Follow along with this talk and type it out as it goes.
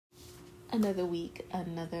Another week,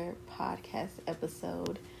 another podcast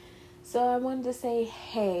episode. So I wanted to say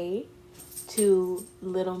hey to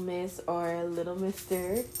Little Miss or Little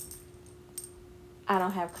Mister. I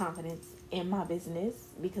don't have confidence in my business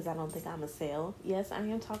because I don't think I'm a sale. Yes, I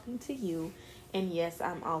am talking to you. And yes,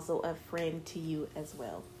 I'm also a friend to you as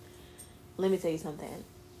well. Let me tell you something.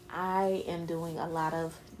 I am doing a lot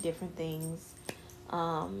of different things.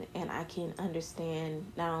 And I can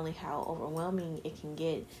understand not only how overwhelming it can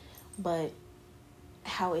get, but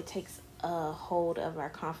how it takes a hold of our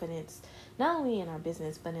confidence, not only in our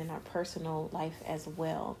business, but in our personal life as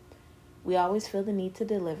well. We always feel the need to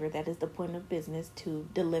deliver. That is the point of business, to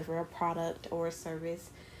deliver a product or a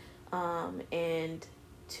service, and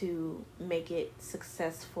to make it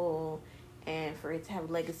successful and for it to have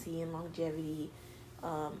legacy and longevity,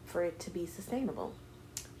 for it to be sustainable.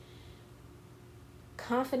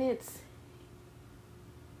 Confidence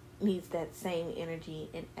needs that same energy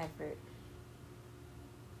and effort.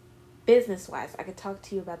 Business-wise, I could talk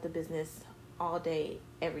to you about the business all day,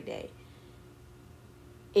 every day.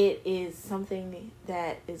 It is something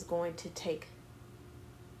that is going to take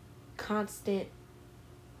constant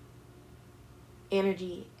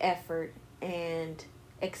energy, effort, and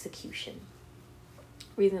execution.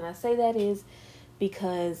 Reason I say that is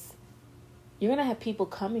because you're going to have people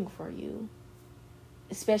coming for you,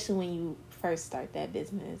 especially when you first start that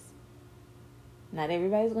business. Not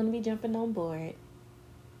everybody's going to be jumping on board.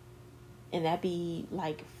 And that be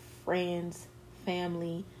like friends,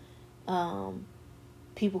 family,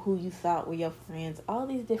 people who you thought were your friends, all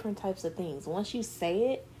these different types of things. Once you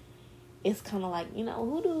say it, it's kind of like,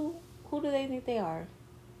 who do they think they are?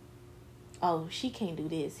 Oh, she can't do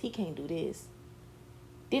this. He can't do this.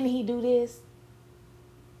 Didn't he do this?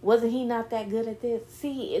 Wasn't he not that good at this?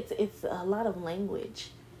 See, it's a lot of language.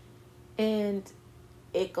 And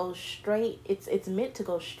it goes straight, it's meant to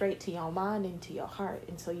go straight to your mind and to your heart.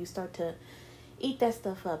 And so you start to eat that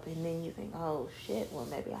stuff up, and then you think, oh shit, well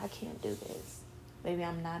maybe I can't do this. Maybe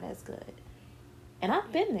I'm not as good. And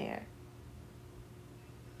I've been there.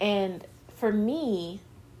 And for me,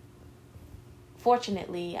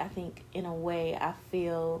 fortunately, I think in a way I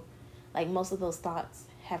feel like most of those thoughts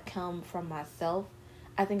have come from myself.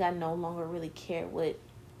 I think I no longer really care what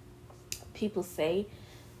people say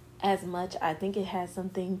as much. I think it has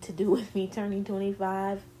something to do with me turning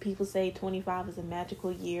 25. People say 25 is a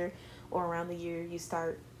magical year, or around the year you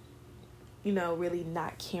start, really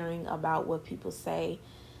not caring about what people say.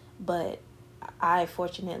 But I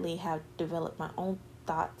fortunately have developed my own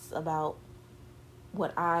thoughts about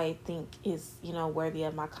what I think is, worthy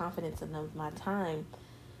of my confidence and of my time.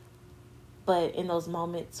 But in those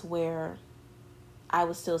moments where I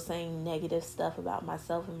was still saying negative stuff about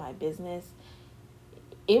myself and my business,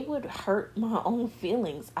 it would hurt my own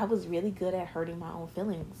feelings. I was really good at hurting my own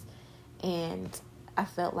feelings. And I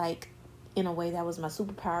felt like, in a way, that was my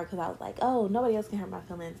superpower, because I was like, oh, nobody else can hurt my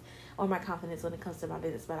feelings or my confidence when it comes to my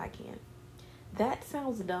business, but I can. That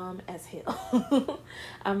sounds dumb as hell.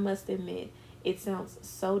 I must admit, it sounds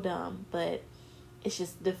so dumb, but it's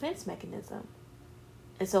just defense mechanism.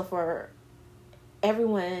 And so for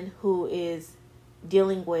everyone who is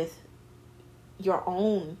dealing with your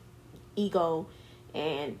own ego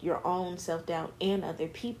and your own self-doubt and other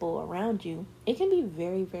people around you, it can be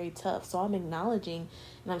very, very tough. So I'm acknowledging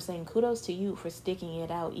and I'm saying kudos to you for sticking it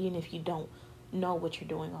out, even if you don't know what you're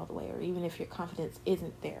doing all the way, or even if your confidence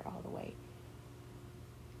isn't there all the way.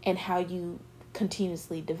 And how you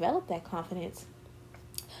continuously develop that confidence.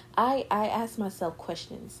 I ask myself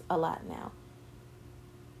questions a lot now.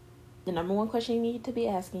 The number one question you need to be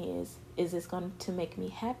asking is this going to make me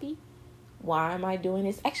happy? Why am I doing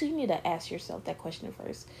this? Actually, you need to ask yourself that question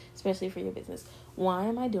first, especially for your business. Why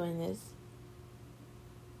am I doing this?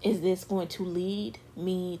 Is this going to lead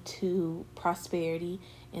me to prosperity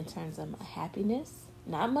in terms of my happiness?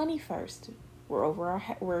 Not money first.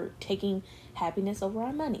 We're taking happiness over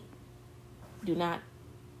our money. Do not,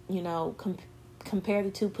 compare the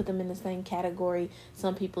two, put them in the same category.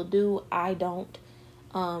 Some people do. I don't,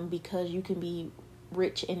 because you can be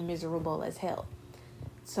rich and miserable as hell.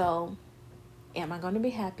 So, am I going to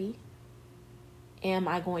be happy? Am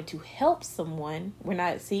I going to help someone? We're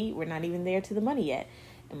not even there to the money yet.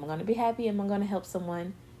 Am I going to be happy? Am I going to help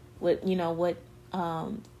someone with, what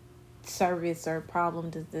service or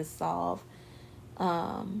problem does this solve?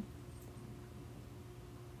 Am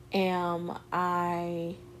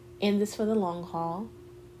I in this for the long haul?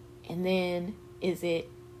 And then, is it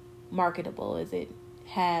marketable? Is it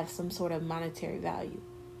have some sort of monetary value?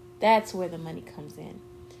 That's where the money comes in.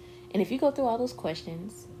 And if you go through all those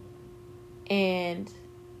questions and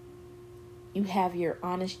you have your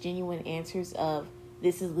honest, genuine answers of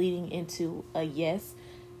this is leading into a yes,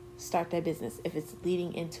 start that business. If it's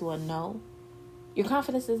leading into a no, your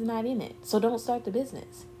confidence is not in it. So don't start the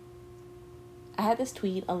business. I had this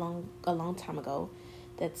tweet a long time ago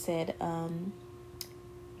that said,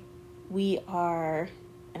 we are,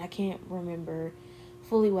 and I can't remember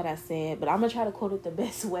fully what I said, but I'm going to try to quote it the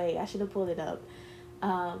best way. I should have pulled it up.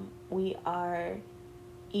 We are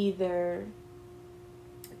either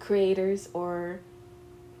creators or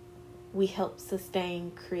we help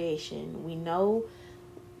sustain creation.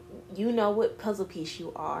 You know what puzzle piece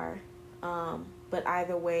you are, but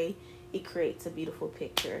either way, it creates a beautiful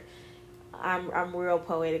picture. I'm real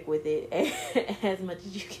poetic with it, as much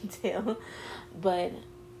as you can tell, but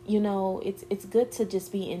it's good to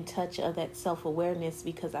just be in touch of that self-awareness,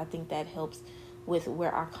 because I think that helps with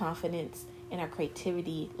where our confidence and our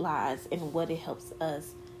creativity lies and what it helps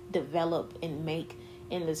us develop and make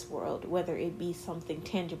in this world, whether it be something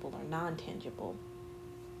tangible or non-tangible.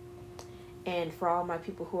 And for all my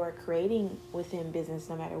people who are creating within business,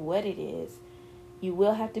 no matter what it is, you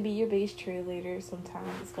will have to be your biggest cheerleader. Sometimes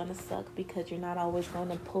it's going to suck because you're not always going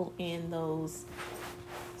to pull in those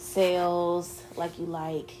sales like you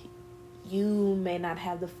like. You may not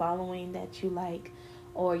have the following that you like,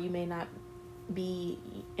 or you may not be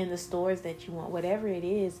in the stores that you want. Whatever it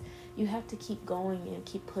is, you have to keep going and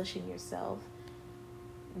keep pushing yourself.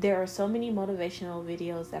 There are so many motivational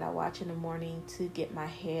videos that I watch in the morning to get my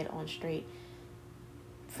head on straight.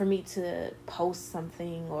 For me to post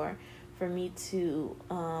something or for me to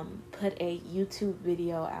put a YouTube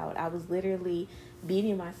video out. I was literally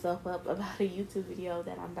beating myself up about a YouTube video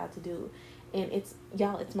that I'm about to do. And it's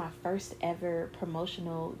my first ever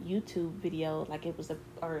promotional YouTube video. Like it was a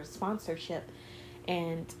sponsorship.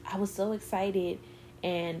 And I was so excited.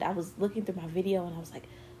 And I was looking through my video and I was like,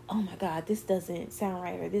 oh my God, this doesn't sound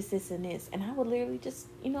right, or this, and this. And I would literally just,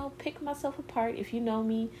 pick myself apart. If you know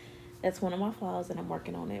me, that's one of my flaws and I'm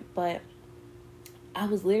working on it. But I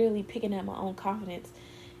was literally picking at my own confidence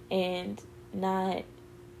and not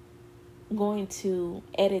going to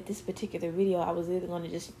edit this particular video. I was either going to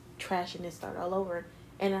just trash it and start all over.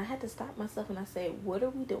 And I had to stop myself and I say, what are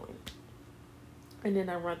we doing? And then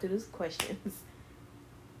I run through these questions.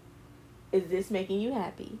 Is this making you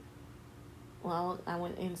happy? Well, I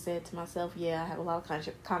went and said to myself, yeah, I have a lot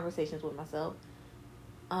of conversations with myself.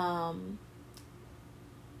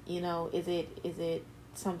 Is it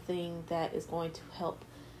something that is going to help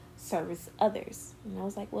service others? And I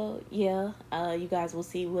was like, well, yeah, you guys will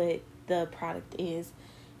see what the product is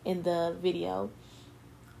in the video.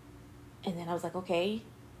 And then I was like, okay,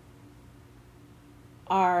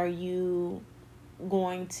 are you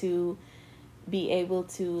going to be able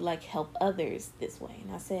to help others this way?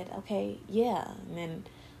 And I said, okay, yeah. And then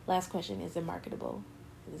last question, is it marketable?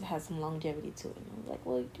 Does it have some longevity to it? And I was like,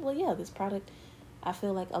 well, yeah, this product, I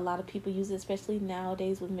feel like a lot of people use it, especially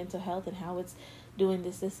nowadays with mental health and how it's doing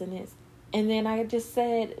this, and this. And then I just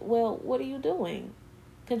said, well, what are you doing?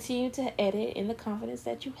 Continue to edit in the confidence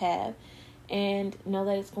that you have and know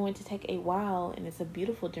that it's going to take a while and it's a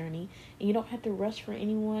beautiful journey. And you don't have to rush for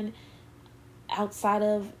anyone outside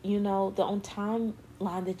of, the own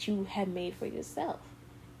timeline that you have made for yourself.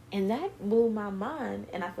 And that blew my mind.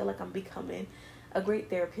 And I feel like I'm becoming a great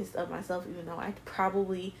therapist of myself, even though I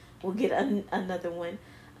probably will get another one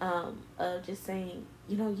of just saying,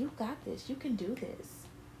 you got this. You can do this.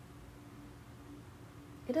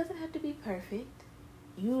 It doesn't have to be perfect.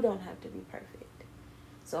 You don't have to be perfect.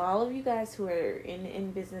 So all of you guys who are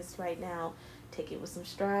in business right now, take it with some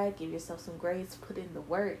stride, give yourself some grace, put in the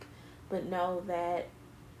work, but know that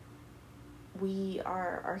we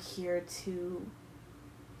are here to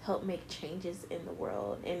help make changes in the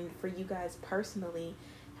world. And for you guys personally,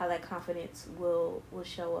 how that confidence will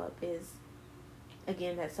show up is,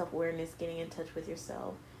 again, that self-awareness, getting in touch with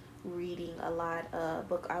yourself, reading a lot. A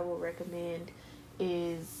book I will recommend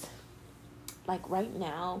is, right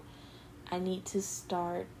now, I need to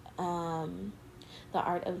start The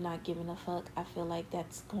Art of Not Giving a Fuck. I feel like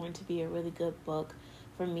that's going to be a really good book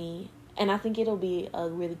for me. And I think it'll be a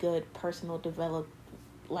really good personal development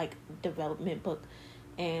book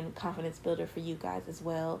and confidence builder for you guys as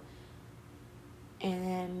well.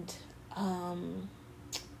 And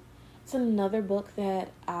it's another book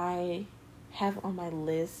that I have on my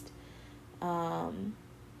list.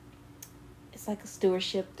 It's like a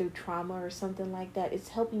stewardship through trauma or something like that. It's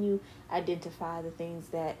helping you identify the things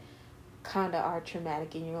that kind of are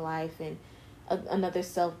traumatic in your life, and another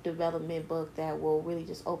self-development book that will really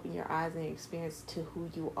just open your eyes and your experience to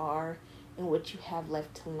who you are and what you have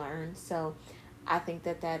left to learn. So I think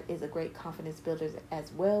that is a great confidence builder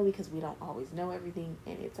as well, because we don't always know everything,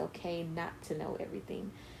 and it's okay not to know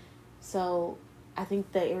everything. So I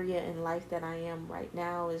think the area in life that I am right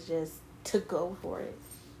now is just to go for it.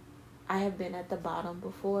 I have been at the bottom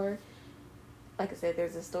before. Like I said,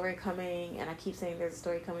 there's a story coming, and I keep saying there's a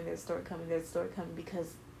story coming, there's a story coming, there's a story coming,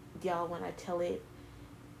 because y'all, when I tell it,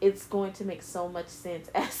 it's going to make so much sense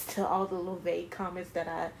as to all the little vague comments that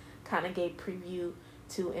I kind of gave preview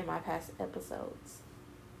to in my past episodes.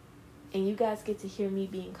 And you guys get to hear me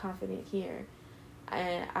being confident here.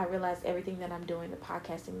 And I realize everything that I'm doing, the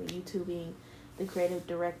podcasting, the YouTubing, the creative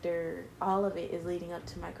director, all of it is leading up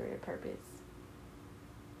to my greater purpose.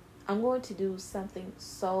 I'm going to do something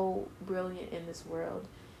so brilliant in this world.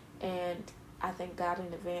 And I thank God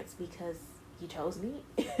in advance because He chose me.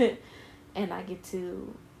 And I get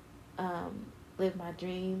to live my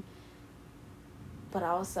dream. But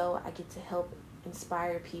also I get to help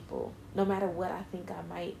inspire people. No matter what I think I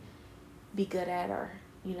might be good at, or,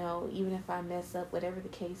 you know, even if I mess up, whatever the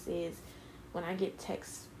case is, when I get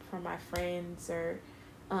texts from my friends or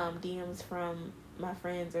DMs from my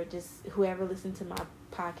friends or just whoever listened to my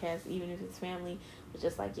podcast, even if it's family, was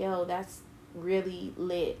just like, yo, that's really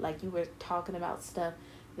lit. Like, you were talking about stuff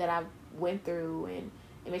that I went through, and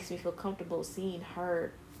it makes me feel comfortable seeing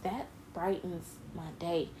her. That brightens my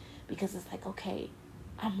day, because it's like, okay,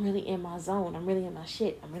 I'm really in my zone. I'm really in my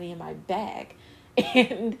shit. I'm really in my bag.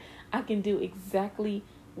 And I can do exactly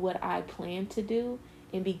what I plan to do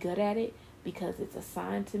and be good at it, because it's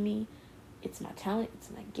assigned to me. It's my talent.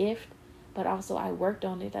 It's my gift. But also I worked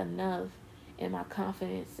on it enough in my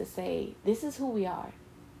confidence to say, this is who we are.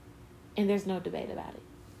 And there's no debate about it.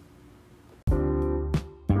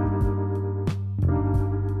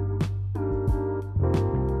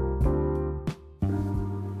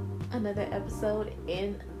 Another episode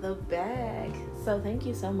in the bag. So thank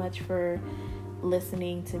you so much for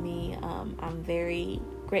listening to me. I'm very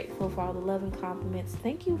grateful for all the love and compliments.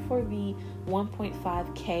 Thank you for the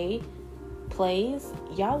 1.5k plays.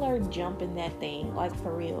 Y'all are jumping that thing, like,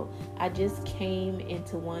 for real. I just came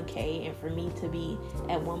into 1k, and for me to be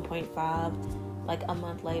at 1.5 like a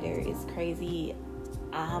month later is crazy.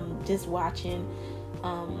 I'm just watching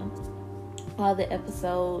all the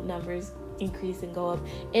episode numbers increase and go up,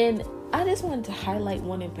 and I just wanted to highlight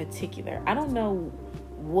one in particular. I don't know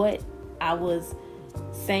what I was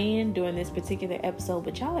saying during this particular episode,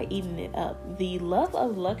 but y'all are eating it up. The love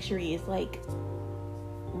of luxury is like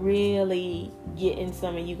really getting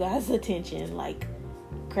some of you guys' attention like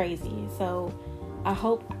crazy. So I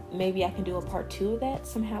hope maybe I can do a part 2 of that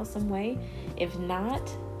somehow, some way. If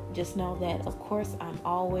not, just know that, of course, I'm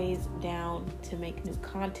always down to make new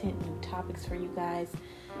content, new topics for you guys.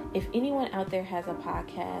 If anyone out there has a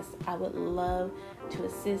podcast, I would love to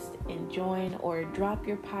assist and join, or drop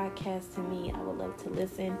your podcast to me. I would love to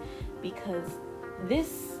listen, because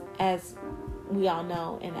this, as we all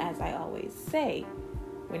know, and as I always say,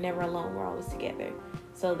 we're never alone, we're always together.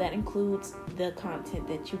 So that includes the content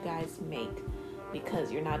that you guys make,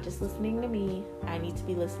 because you're not just listening to me. I need to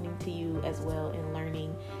be listening to you as well, and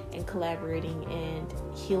learning and collaborating and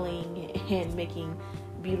healing and making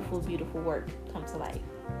beautiful, beautiful work come to life.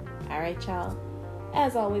 All right, y'all.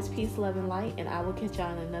 As always, peace, love, and light, and I will catch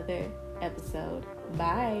y'all in another episode.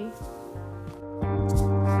 Bye.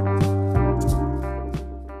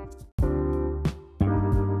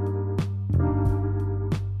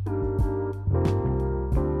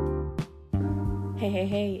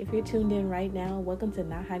 Hey, if you're tuned in right now, welcome to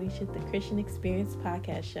Not Hiding Shit, the Christian Experience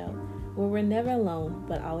podcast show, where we're never alone,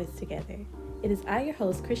 but always together. It is I, your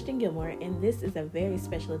host, Christian Gilmore, and this is a very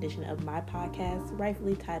special edition of my podcast,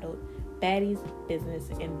 rightfully titled Baddies, Business,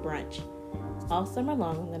 and Brunch. All summer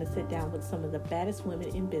long, I'm going to sit down with some of the baddest women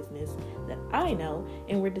in business that I know,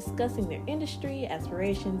 and we're discussing their industry,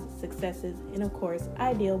 aspirations, successes, and of course,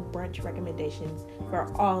 ideal brunch recommendations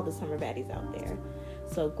for all the summer baddies out there.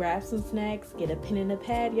 So grab some snacks, get a pen and a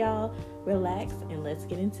pad, y'all, relax, and let's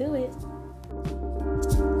get into it.